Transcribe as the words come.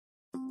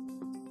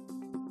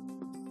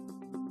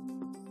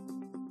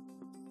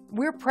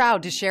We're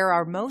proud to share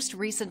our most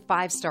recent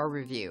 5-star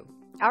review.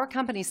 Our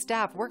company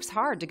staff works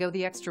hard to go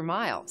the extra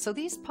mile, so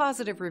these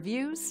positive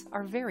reviews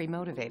are very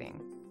motivating.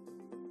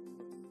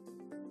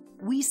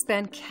 We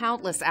spend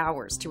countless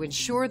hours to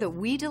ensure that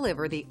we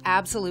deliver the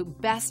absolute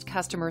best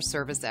customer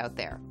service out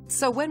there.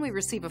 So when we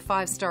receive a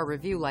 5-star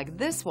review like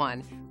this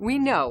one, we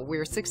know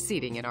we're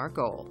succeeding in our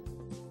goal.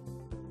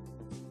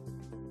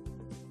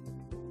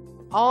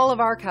 All of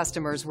our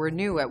customers were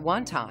new at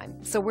one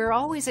time, so we're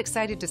always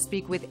excited to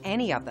speak with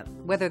any of them,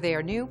 whether they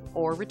are new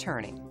or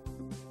returning.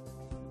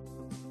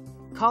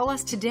 Call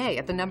us today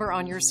at the number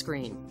on your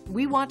screen.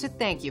 We want to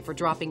thank you for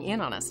dropping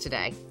in on us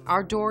today.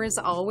 Our door is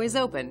always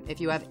open if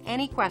you have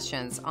any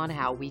questions on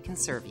how we can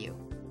serve you.